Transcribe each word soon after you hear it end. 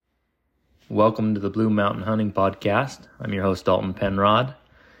Welcome to the Blue Mountain Hunting Podcast. I'm your host, Dalton Penrod.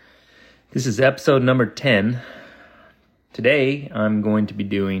 This is episode number 10. Today, I'm going to be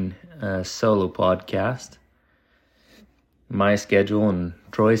doing a solo podcast. My schedule and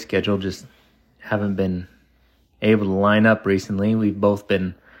Troy's schedule just haven't been able to line up recently. We've both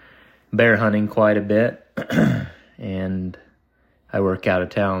been bear hunting quite a bit, and I work out of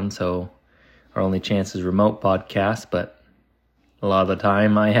town, so our only chance is remote podcasts, but a lot of the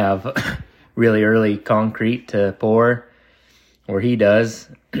time I have really early concrete to pour, or he does,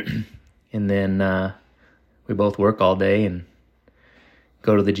 and then we both work all day and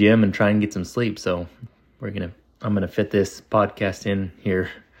go to the gym and try and get some sleep. So I'm gonna fit this podcast in here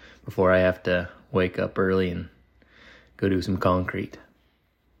before I have to wake up early and go do some concrete.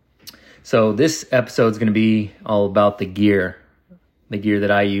 So this episode is going to be all about the gear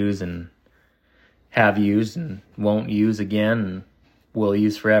that I use and have used and won't use again and will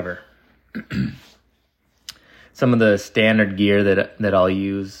use forever. Some of the standard gear that I'll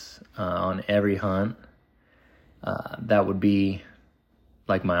use on every hunt, that would be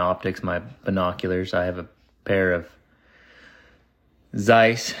like my optics, my binoculars. I have a pair of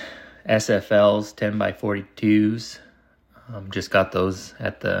Zeiss SFLs 10x42s. Just got those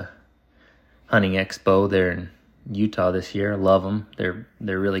at the hunting expo there in Utah this year. Love them.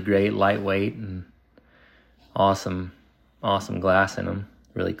 They're really great, lightweight, and awesome glass in them.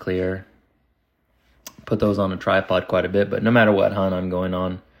 Really clear. Put those on a tripod quite a bit, but no matter what hunt I'm going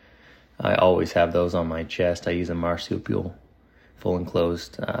on, I always have those on my chest. I use a marsupial full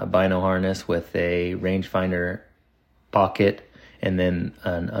enclosed bino harness with a rangefinder pocket and then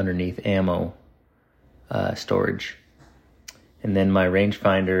an underneath ammo storage. And then my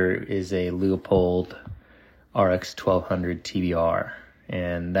rangefinder is a Leupold RX 1200 TBR,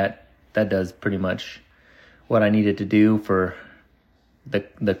 and that does pretty much what I needed to do for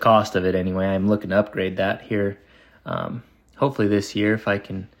the cost of it anyway. I'm looking to upgrade that here, hopefully this year if I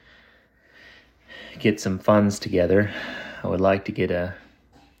can get some funds together. I would like to get a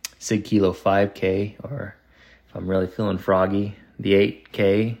Sig Kilo 5K, or if I'm really feeling froggy, the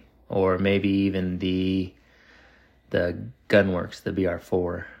 8K, or maybe even the Gunworks, the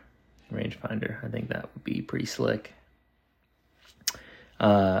BR4 rangefinder. I think that would be pretty slick.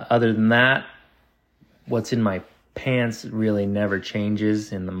 Other than that, what's in my pants really never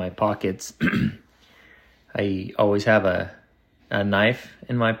changes. In my pockets, I always have a knife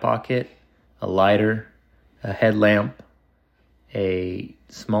in my pocket, a lighter, a headlamp, a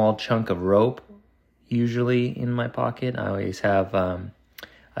small chunk of rope usually in my pocket. I always have,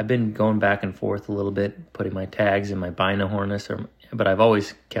 I've been going back and forth a little bit, putting my tags in my bino harness, but I've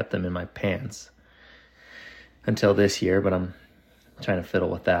always kept them in my pants until this year, but I'm trying to fiddle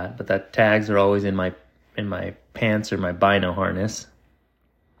with that. But that tags are always in my pants or my bino harness.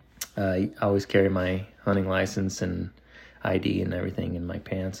 I always carry my hunting license and ID and everything in my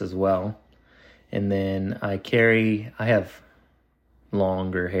pants as well. And then I have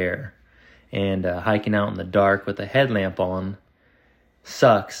longer hair, and hiking out in the dark with a headlamp on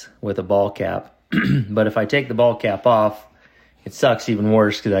sucks with a ball cap. But if I take the ball cap off, it sucks even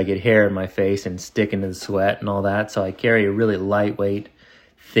worse because I get hair in my face and stick into the sweat and all that. So I carry a really lightweight,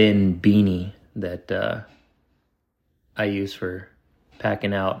 thin beanie that I use for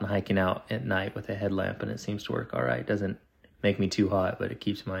packing out and hiking out at night with a headlamp, and it seems to work all right. It doesn't make me too hot, but it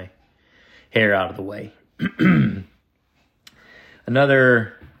keeps my hair out of the way.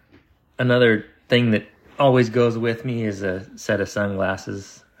 Another thing that always goes with me is a set of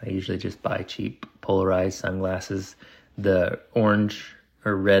sunglasses. I usually just buy cheap polarized sunglasses. The orange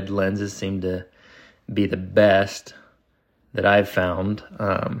or red lenses seem to be the best that I've found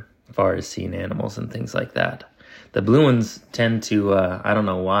as far as seeing animals and things like that. The blue ones tend to, I don't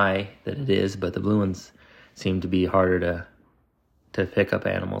know why that it is, but the blue ones seem to be harder to pick up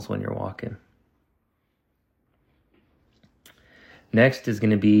animals when you're walking. Next is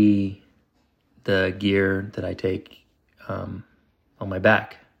going to be the gear that I take on my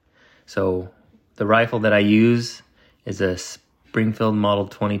back. So the rifle that I use is a Springfield Model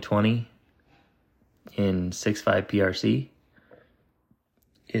 2020 in 6.5 PRC.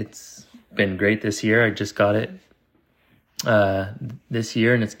 It's been great this year. I just got it this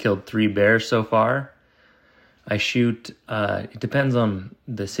year, and it's killed 3 bears so far. I shoot, it depends on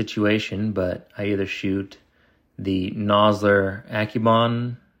the situation, but I either shoot the Nosler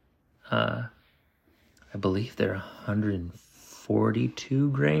Accubon, I believe they're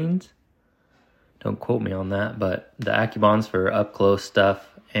 142 grains. Don't quote me on that, but the Accubons for up close stuff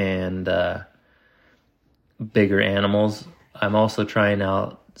and bigger animals. I'm also trying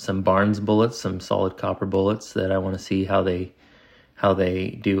out some Barnes bullets, some solid copper bullets that I want to see how they how they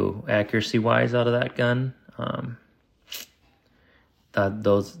do accuracy-wise out of that gun.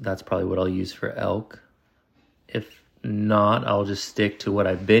 That's probably what I'll use for elk. If not, I'll just stick to what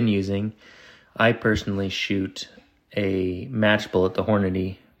I've been using. I personally shoot a match bullet, the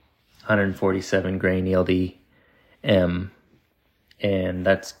Hornady 147 grain ELD M, and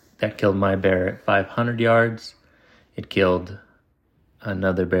that killed my bear at 500 yards. It killed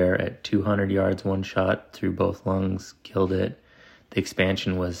another bear at 200 yards, one shot through both lungs, killed it. The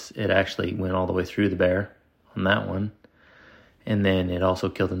expansion was, it actually went all the way through the bear on that one. And then it also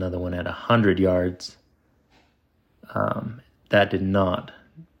killed another one at 100 yards. That did not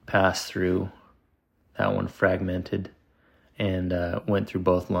pass through. That one fragmented and went through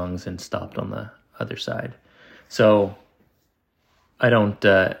both lungs and stopped on the other side. So I don't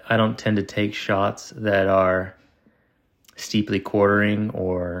tend to take shots that are steeply quartering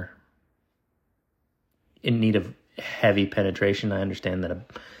or in need of heavy penetration. I understand that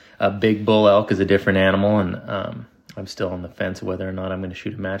a big bull elk is a different animal, and I'm still on the fence of whether or not I'm going to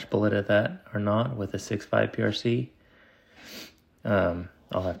shoot a match bullet at that or not with a 6.5 PRC.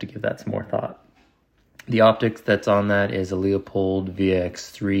 I'll have to give that some more thought. The optics that's on that is a Leopold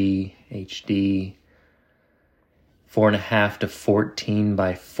VX3 HD 4.5 to 14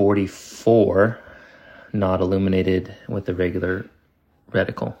 by 44, not illuminated with the regular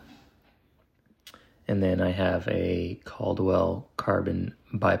reticle. And then I have a Caldwell carbon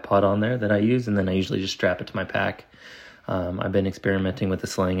bipod on there that I use, and then I usually just strap it to my pack. I've been experimenting with the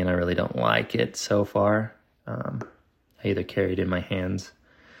sling, and I really don't like it so far. I either carry it in my hands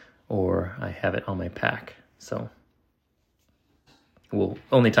or I have it on my pack. So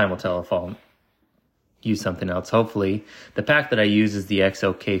only time will tell if I'll use something else. Hopefully, the pack that I use is the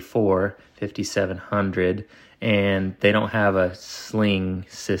XOK4 5700, and they don't have a sling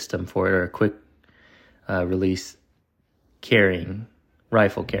system for it or a quick release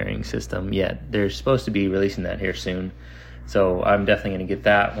rifle carrying system yet. They're supposed to be releasing that here soon, so I'm definitely going to get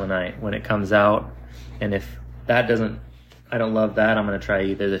that when it comes out. And if that I don't love that, I'm going to try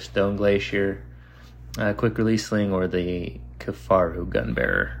either the Stone Glacier quick release sling or the Kifaru gun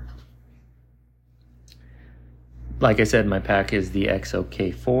bearer. Like I said, my pack is the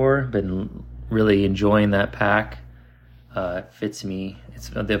XOK4. Been really enjoying that pack. It fits me. It's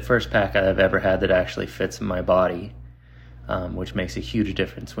the first pack I've ever had that actually fits my body, which makes a huge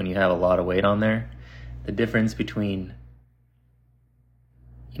difference when you have a lot of weight on there. The difference between,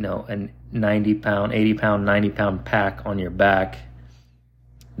 a 90 pound, 80 pound, 90 pound pack on your back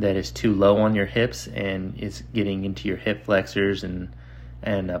that is too low on your hips and is getting into your hip flexors and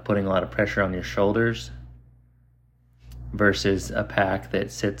putting a lot of pressure on your shoulders, versus a pack that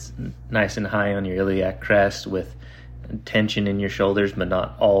sits nice and high on your iliac crest with tension in your shoulders but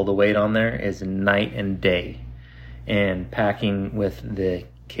not all the weight on there, is night and day. And packing with the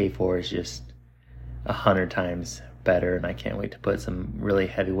K4 is just 100 times better, and I can't wait to put some really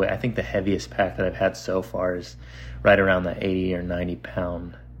heavy weight. I think the heaviest pack that I've had so far is right around the 80 or 90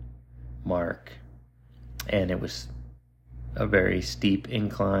 pound mark, and it was a very steep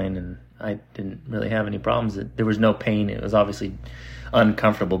incline, and I didn't really have any problems. There was no pain. It was obviously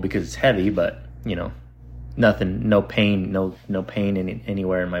uncomfortable because it's heavy, but nothing, no pain, no pain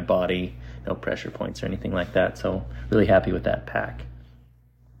anywhere in my body, no pressure points or anything like that. So really happy with that pack.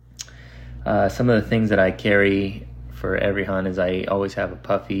 Some of the things that I carry for every hunt is I always have a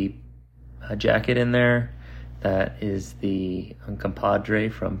puffy jacket in there. That is the Compadre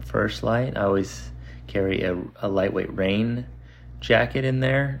from First Light. I always carry a lightweight rain jacket in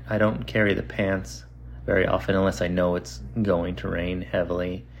there. I don't carry the pants very often unless I know it's going to rain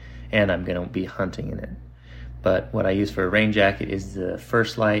heavily and I'm going to be hunting in it. But what I use for a rain jacket is the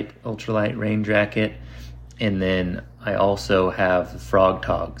First Light ultralight rain jacket, and then I also have the Frog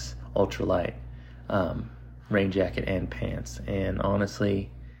Togs ultralight rain jacket and pants. And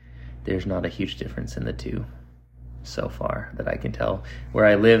honestly, there's not a huge difference in the two so far that I can tell. Where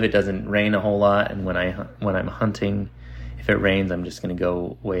I live, it doesn't rain a whole lot, and when I'm hunting, if it rains, I'm just going to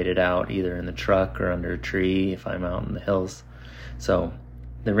go wait it out either in the truck or under a tree if I'm out in the hills. So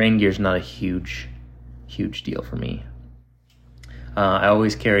the rain gear is not a huge deal for me. I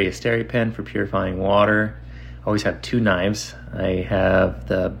always carry a SteriPen for purifying water. I always have two knives. I have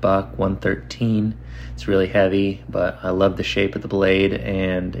the Buck 113. It's really heavy, but I love the shape of the blade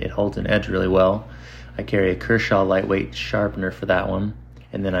and it holds an edge really well. I carry a Kershaw lightweight sharpener for that one.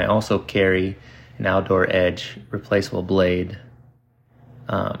 And then I also carry an Outdoor Edge replaceable blade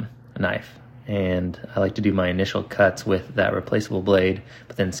knife. And I like to do my initial cuts with that replaceable blade,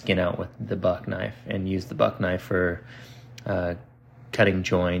 but then skin out with the buck knife and use the buck knife for cutting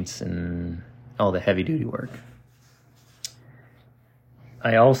joints and all the heavy duty work.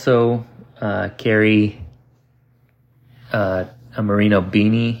 I also carry a merino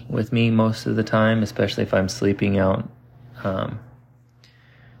beanie with me most of the time, especially if I'm sleeping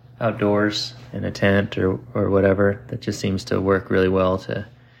outdoors in a tent or whatever. That just seems to work really well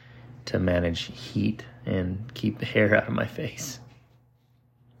to manage heat and keep the hair out of my face.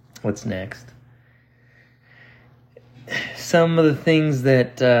 What's next? Some of the things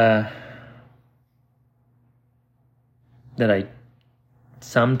that I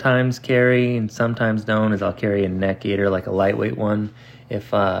sometimes carry and sometimes don't is I'll carry a neck gaiter, like a lightweight one.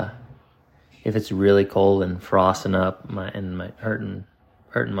 If it's really cold and frosting up and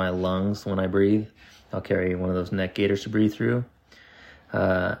hurting my lungs when I breathe, I'll carry one of those neck gaiters to breathe through.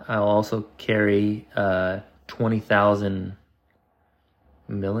 I'll also carry 20,000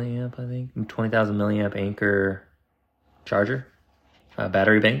 milliamp, I think, 20,000 milliamp Anchor charger,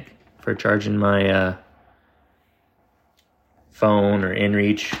 battery bank for charging my phone or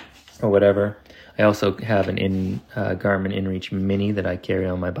InReach or whatever. I also have an Garmin InReach Mini that I carry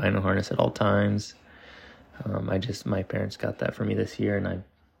on my bino harness at all times. My parents got that for me this year, and I've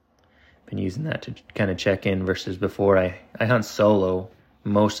been using that to kind of check in versus before. I hunt solo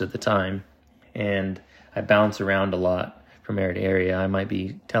most of the time, and I bounce around a lot from area to area. I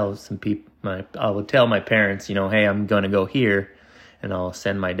might tell some people, I would tell my parents, hey, I'm going to go here, and I'll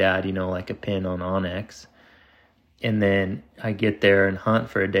send my dad, like a pin on Onyx. And then I get there and hunt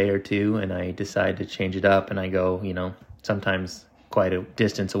for a day or two, and I decide to change it up, and I go, sometimes quite a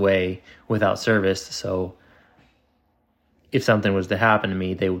distance away without service. So if something was to happen to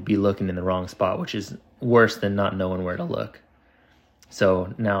me, they would be looking in the wrong spot, which is worse than not knowing where to look.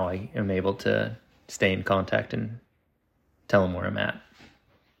 So now I am able to stay in contact and tell them where I'm at.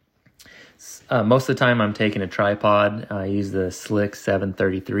 Most of the time I'm taking a tripod. I use the Slick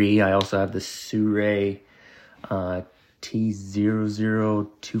 733. I also have the Suray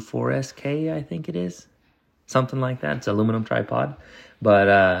T0024SK, I think it is. Something like that. It's an aluminum tripod.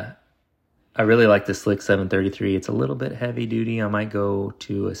 But I really like the Slick 733. It's a little bit heavy duty. I might go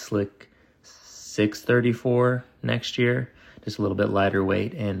to a Slick 634 next year. Just a little bit lighter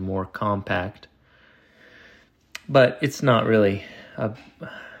weight and more compact. But it's not really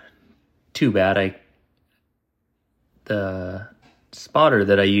too bad. The spotter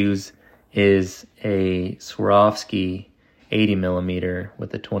that I use is a Swarovski 80 millimeter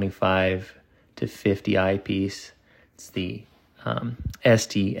with a 25 to 50 eyepiece. It's the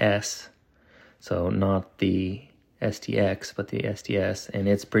STS, so not the STX, but the STS, and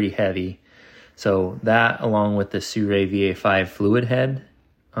it's pretty heavy. So that, along with the Suray VA5 fluid head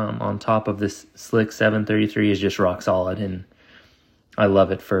on top of this Slick 733, is just rock solid, and I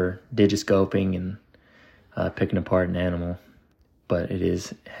love it for digiscoping and picking apart an animal, but it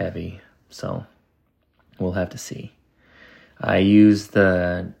is heavy, so we'll have to see. I use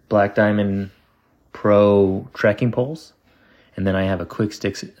the Black Diamond Pro trekking poles, and then I have a quick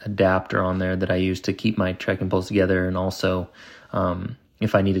sticks adapter on there that I use to keep my trekking poles together, and also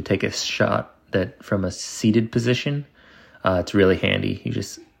if I need to take a shot that from a seated position, it's really handy. You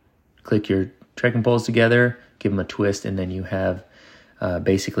just click your trekking poles together, give them a twist, and then you have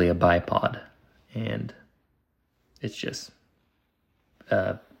basically a bipod, and it's just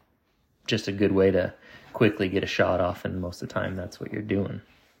a good way to quickly get a shot off, and most of the time that's what you're doing.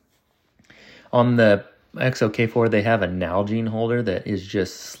 On the XO-K4, they have a Nalgene holder that is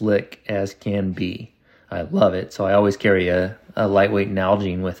just slick as can be. I love it, so I always carry a lightweight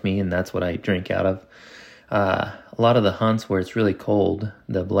Nalgene with me, and that's what I drink out of. A lot of the hunts where it's really cold,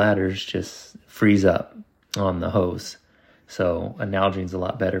 the bladders just freeze up on the hose. So a Nalgene's a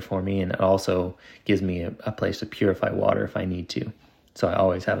lot better for me, and it also gives me a place to purify water if I need to. So I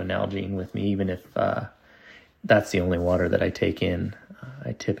always have a Nalgene with me, even if that's the only water that I take in.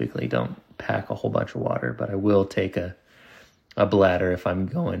 I typically don't pack a whole bunch of water, but I will take a bladder if I'm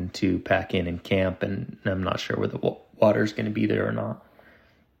going to pack in and camp and I'm not sure where the water's going to be there or not.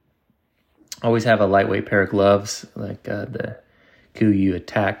 I always have a lightweight pair of gloves, like the KUIU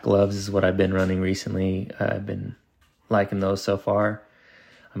Attack gloves is what I've been running recently. I've been liking those so far.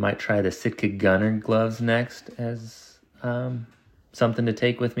 I might try the Sitka Gunner gloves next as something to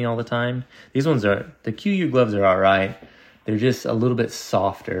take with me all the time. The KUIU gloves are all right. They're just a little bit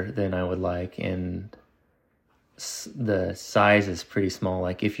softer than I would like, and the size is pretty small.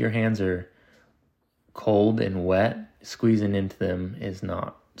 Like if your hands are cold and wet, squeezing into them is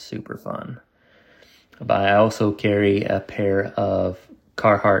not super fun. But I also carry a pair of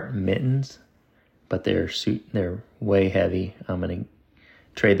Carhartt mittens, but they're way heavy. I'm going to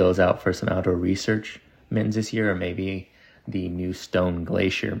trade those out for some outdoor research mittens this year, or maybe the new Stone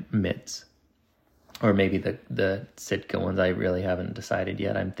Glacier mitts. or maybe the Sitka ones. I really haven't decided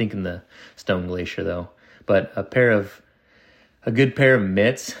yet. I'm thinking the Stone Glacier though. But a good pair of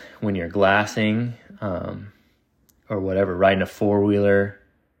mitts when you're glassing, or whatever, riding a 4-wheeler,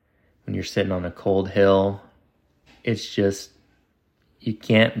 when you're sitting on a cold hill, it's just, you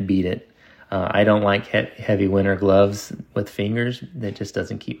can't beat it. I don't like heavy winter gloves with fingers. That just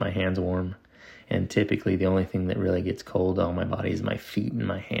doesn't keep my hands warm. And typically the only thing that really gets cold on my body is my feet and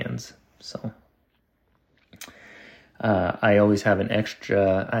my hands. So I always have an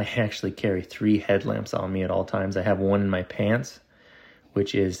extra. I actually carry 3 headlamps on me at all times. I have one in my pants,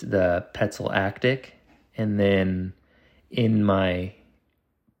 which is the Petzl Actic. And then in my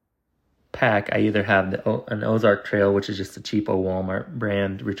pack, I either have an Ozark Trail, which is just a cheapo Walmart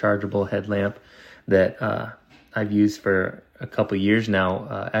brand rechargeable headlamp that I've used for a couple years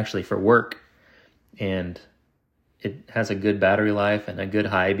now, actually for work. And it has a good battery life and a good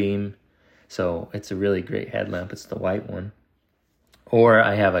high beam. So it's a really great headlamp. It's the white one. Or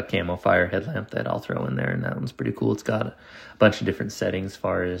I have a Camo Fire headlamp that I'll throw in there, and that one's pretty cool. It's got a bunch of different settings as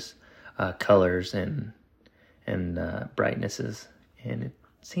far as colors and brightnesses. And it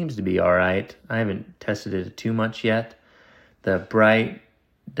seems to be all right. I haven't tested it too much yet. The bright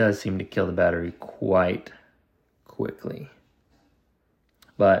does seem to kill the battery quite quickly.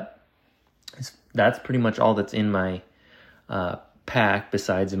 But that's pretty much all that's in my pack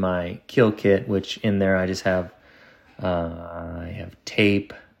besides my kill kit, which in there I just have I have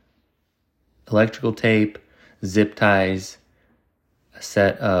tape, electrical tape, zip ties, a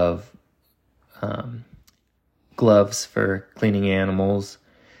set of gloves for cleaning animals.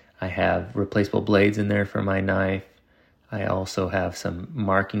 I have replaceable blades in there for my knife. I also have some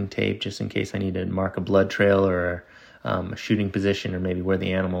marking tape just in case I need to mark a blood trail or a shooting position, or maybe where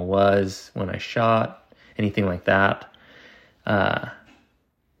the animal was when I shot, anything like that.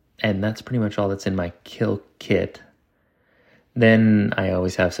 And that's pretty much all that's in my kill kit. Then I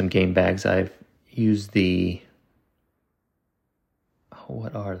always have some game bags. I've used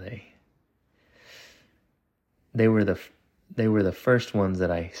what are they? They were the first ones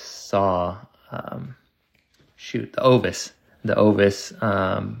that I saw. The Ovis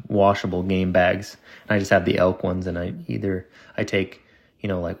washable game bags. And I just have the elk ones, and I take,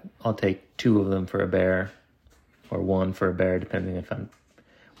 I'll take 2 of them for a bear, or 1 for a bear, depending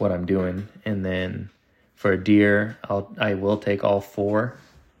what I'm doing. And then for a deer, I will take all 4,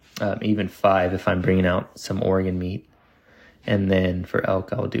 even 5 if I'm bringing out some Oregon meat. And then for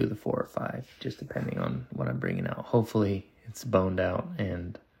elk, I'll do the 4 or 5, just depending on what I'm bringing out. Hopefully it's boned out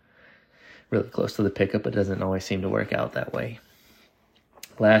and really close to the pickup. It doesn't always seem to work out that way.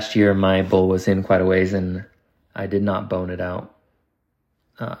 Last year, my bull was in quite a ways, and I did not bone it out.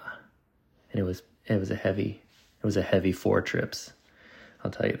 And it was a heavy 4 trips.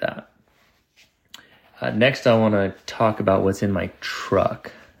 I'll tell you that. Next, I want to talk about what's in my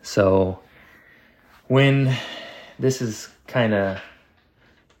truck. So this is kind of,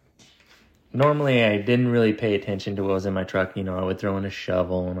 normally I didn't really pay attention to what was in my truck. I would throw in a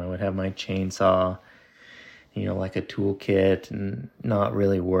shovel, and I would have my chainsaw, like a toolkit, and not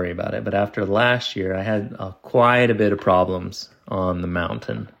really worry about it. But after last year, I had quite a bit of problems on the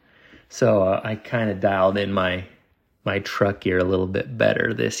mountain. So I kind of dialed in my truck gear a little bit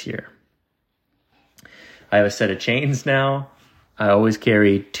better this year. I have a set of chains now. I always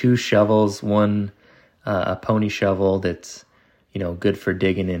carry 2 shovels, one a pony shovel that's, good for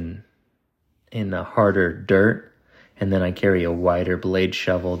digging in the harder dirt. And then I carry a wider blade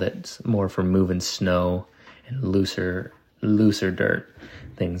shovel that's more for moving snow and looser dirt,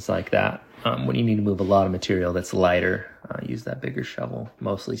 things like that. When you need to move a lot of material that's lighter, use that bigger shovel,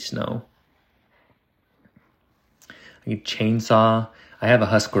 mostly snow. A chainsaw. I have a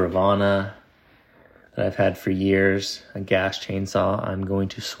Husqvarna that I've had for years, a gas chainsaw. I'm going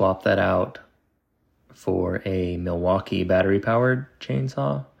to swap that out for a Milwaukee battery-powered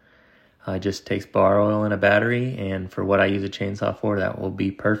chainsaw. It just takes bar oil and a battery, and for what I use a chainsaw for, that will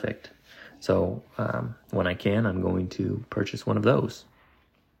be perfect. So when I can, I'm going to purchase one of those.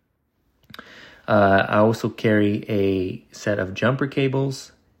 I also carry a set of jumper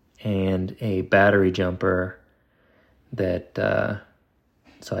cables and a battery jumper that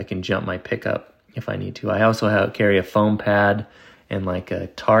so I can jump my pickup if I need to. I also carry a foam pad and like a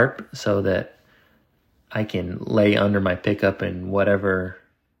tarp so that I can lay under my pickup in whatever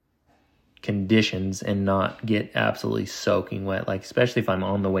conditions and not get absolutely soaking wet. Like especially if I'm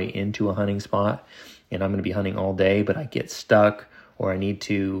on the way into a hunting spot and I'm going to be hunting all day, but I get stuck, or I need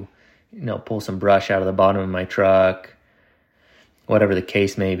to, pull some brush out of the bottom of my truck, whatever the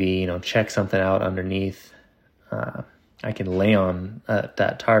case may be, check something out underneath. I can lay on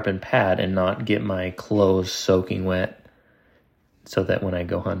that tarp and pad and not get my clothes soaking wet, so that when I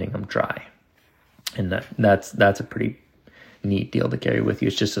go hunting, I'm dry. And that's a pretty neat deal to carry with you.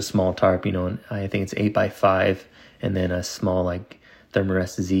 It's just a small tarp, and I think it's 8x5, and then a small like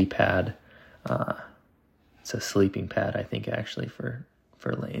Thermarest Z pad. It's a sleeping pad, I think, actually, for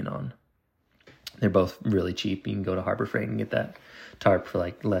laying on. They're both really cheap. You can go to Harbor Freight and get that tarp for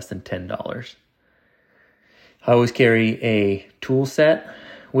like less than $10. I always carry a tool set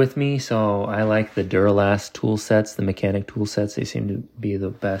with me, so I like the Duralast tool sets, the mechanic tool sets. They seem to be the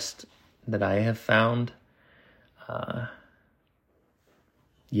best that I have found.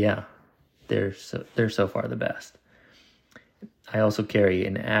 Yeah, they're so far the best. I also carry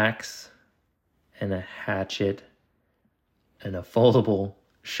an axe and a hatchet and a foldable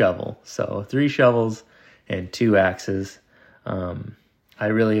shovel. So 3 shovels and 2 axes. I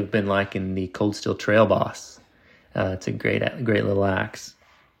really have been liking the Cold Steel Trail Boss. It's a great little axe.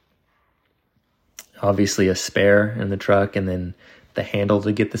 Obviously a spare in the truck, and then the handle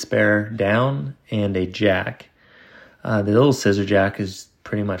to get the spare down, and a jack. The little scissor jack is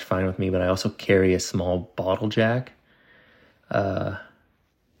pretty much fine with me, but I also carry a small bottle jack.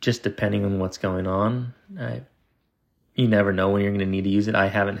 Just depending on what's going on. You never know when you're going to need to use it. I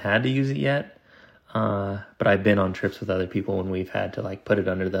haven't had to use it yet, but I've been on trips with other people when we've had to like put it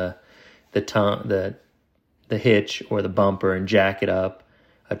under the hitch or the bumper and jack it up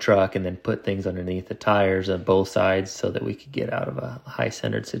a truck, and then put things underneath the tires on both sides so that we could get out of a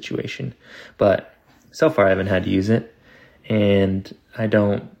high-centered situation. But so far I haven't had to use it, and I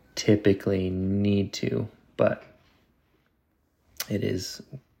don't typically need to, but it is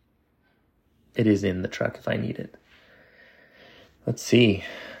in the truck if I need it. Let's see.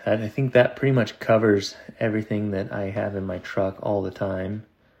 I think that pretty much covers everything that I have in my truck all the time.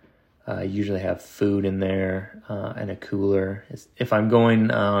 I usually have food in there and a cooler. If I'm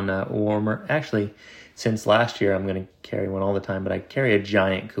going on a warmer... Actually, since last year, I'm going to carry one all the time, but I carry a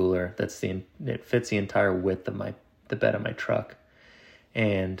giant cooler. It fits the entire width of the bed of my truck.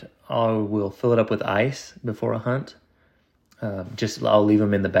 And I will fill it up with ice before a hunt. I'll leave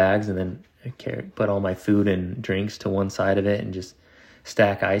them in the bags, and then put all my food and drinks to one side of it and just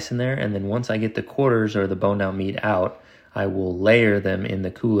stack ice in there. And then once I get the quarters or the boned out meat out, I will layer them in the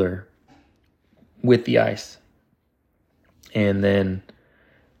cooler with the ice. And then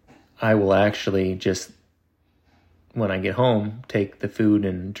I will actually just, when I get home, take the food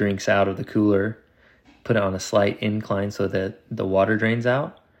and drinks out of the cooler, put it on a slight incline so that the water drains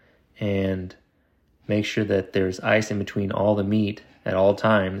out, and make sure that there's ice in between all the meat at all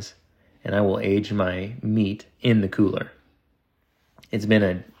times, and I will age my meat in the cooler. It's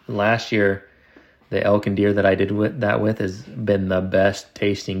been last year, the elk and deer that I did that with has been the best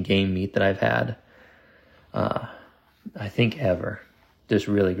tasting game meat that I've had, I think ever. Just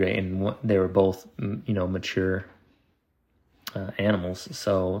really great. And they were both, mature animals.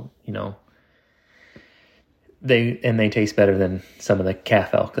 So, they taste better than some of the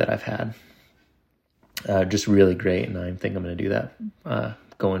calf elk that I've had. Just really great. And I think I'm going to do that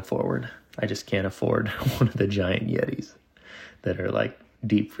going forward. I just can't afford one of the giant Yetis that are like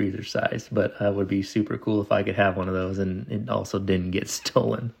deep freezer size, but it would be super cool if I could have one of those and it also didn't get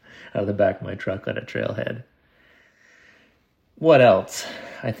stolen out of the back of my truck at a trailhead. What else?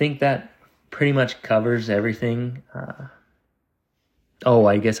 I think that pretty much covers everything.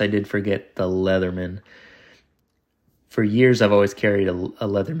 I guess I did forget the Leatherman. For years, I've always carried a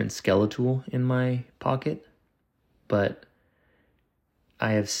Leatherman Skeletool in my pocket, but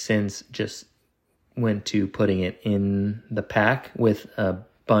I have since just went to putting it in the pack with a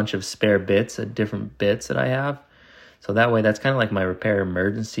bunch of spare bits, different bits that I have. So that way, that's kind of like my repair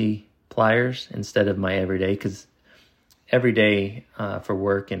emergency pliers instead of my everyday, because every day for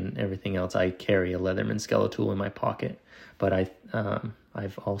work and everything else, I carry a Leatherman Skeletool in my pocket. But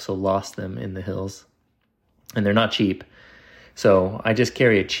I've also lost them in the hills, and they're not cheap. So I just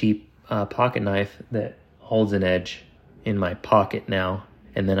carry a cheap pocket knife that holds an edge in my pocket now,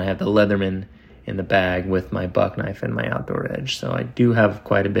 and then I have the Leatherman in the bag with my buck knife and my outdoor edge. So I do have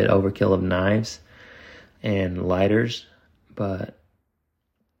quite a bit overkill of knives and lighters, but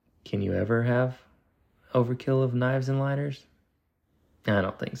can you ever have overkill of knives and lighters? I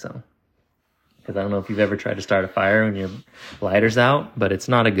don't think so. Because I don't know if you've ever tried to start a fire when your lighter's out, but it's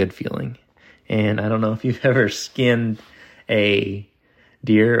not a good feeling. And I don't know if you've ever skinned a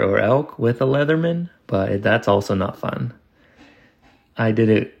deer or elk with a Leatherman, but that's also not fun. I've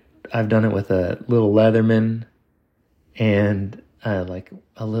done it with a little Leatherman and like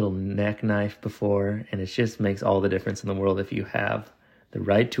a little neck knife before, and it just makes all the difference in the world if you have the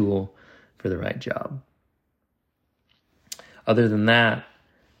right tool for the right job. Other than that,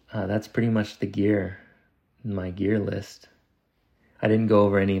 that's pretty much my gear list. I didn't go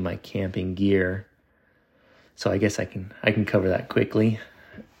over any of my camping gear, so I guess I can cover that quickly.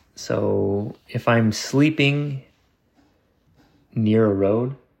 So if I'm sleeping near a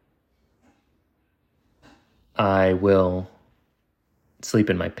road, I will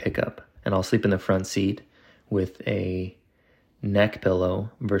sleep in my pickup, and I'll sleep in the front seat with a neck pillow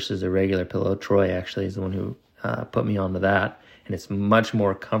versus a regular pillow. Troy actually is the one who put me onto that, and it's much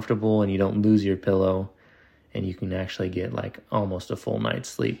more comfortable, and you don't lose your pillow, and you can actually get like almost a full night's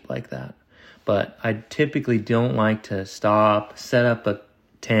sleep like that. But I typically don't like to stop, set up a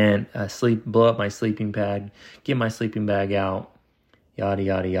tent, blow up my sleeping pad, get my sleeping bag out, yada,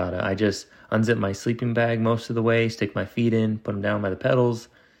 yada, yada. I just unzip my sleeping bag most of the way, stick my feet in, put them down by the pedals,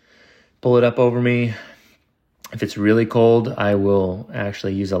 pull it up over me. If it's really cold, I will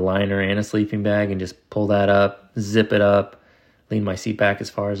actually use a liner and a sleeping bag and just pull that up, zip it up, lean my seat back as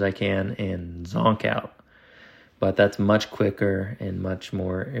far as I can, and zonk out. But that's much quicker and much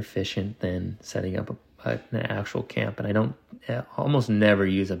more efficient than setting up an actual camp. And I almost never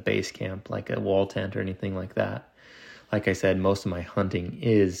use a base camp like a wall tent or anything like that. Like I said, most of my hunting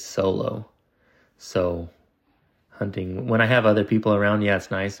is solo. So hunting, when I have other people around, yeah,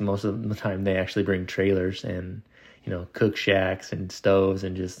 it's nice. Most of the time they actually bring trailers and, cook shacks and stoves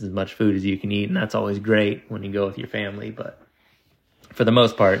and just as much food as you can eat. And that's always great when you go with your family. But for the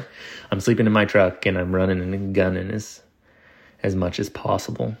most part, I'm sleeping in my truck and I'm running and gunning as much as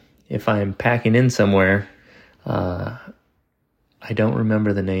possible. If I'm packing in somewhere, I don't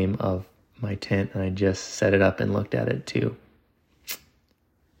remember the name of my tent, and I just set it up and looked at it too.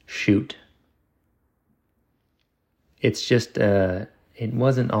 Shoot. It's just, it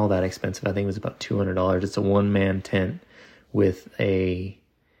wasn't all that expensive. I think it was about $200. It's a one-man tent with it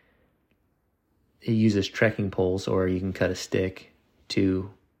uses trekking poles, or you can cut a stick to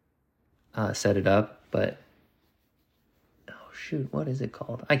set it up. But, what is it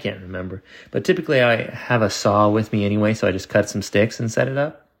called? I can't remember. But typically I have a saw with me anyway, so I just cut some sticks and set it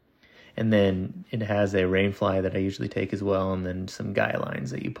up. And then it has a rain fly that I usually take as well, and then some guy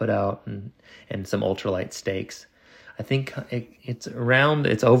lines that you put out, and some ultralight stakes. I think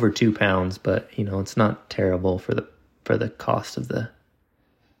it's over 2 pounds, but it's not terrible for the cost of the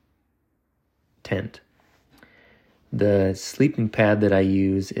tent. The sleeping pad that I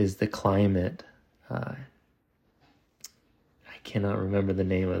use is the Climate. I cannot remember the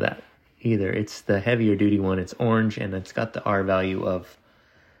name of that either. It's the heavier duty one. It's orange, and it's got the R value of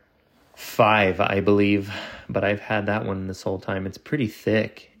 5, I believe. But I've had that one this whole time. It's pretty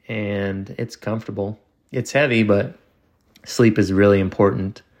thick, and it's comfortable. It's heavy, but sleep is really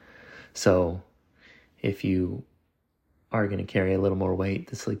important. So if you are going to carry a little more weight,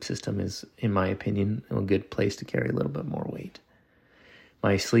 the sleep system is, in my opinion, a good place to carry a little bit more weight.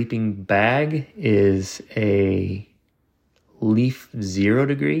 My sleeping bag is a Leaf 0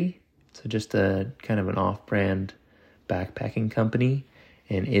 Degree. So just a kind of an off-brand backpacking company.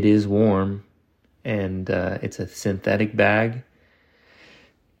 And it is warm. And it's a synthetic bag.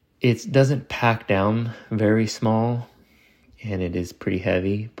 It doesn't pack down very small. And it is pretty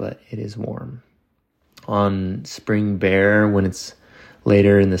heavy, but it is warm. On spring bear, when it's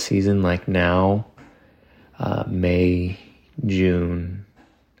later in the season, like now, May, June,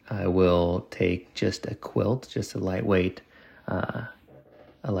 I will take just a quilt, just a lightweight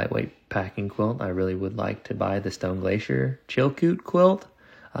packing quilt. I really would like to buy the Stone Glacier Chilkoot quilt,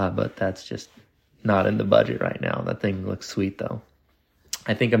 but that's just not in the budget right now. That thing looks sweet though.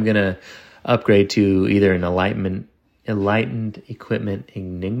 I think I'm gonna upgrade to either an Enlightened Equipment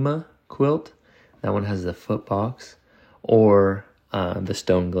Enigma quilt. That one has the foot box, or the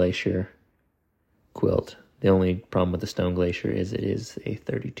Stone Glacier quilt. The only problem with the Stone Glacier is it is a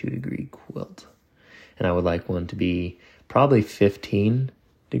 32 degree quilt. And I would like one to be probably 15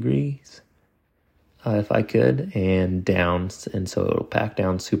 degrees, if I could, and down. And so it'll pack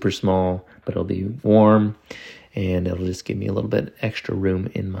down super small, but it'll be warm, and it'll just give me a little bit extra room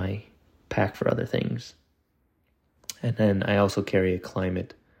in my pack for other things. And then I also carry a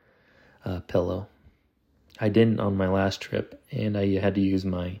Climate pillow. I didn't on my last trip, and I had to use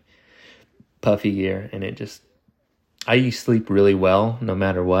my puffy gear, and I sleep really well no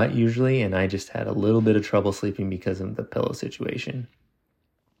matter what usually, and I just had a little bit of trouble sleeping because of the pillow situation.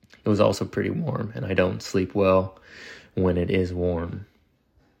 It was also pretty warm, and I don't sleep well when it is warm.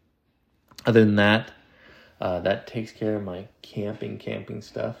 Other than that, that takes care of my camping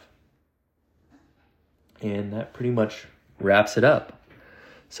stuff. And that pretty much wraps it up.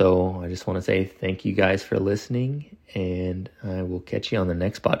 So I just want to say thank you guys for listening, and I will catch you on the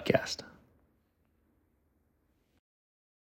next podcast.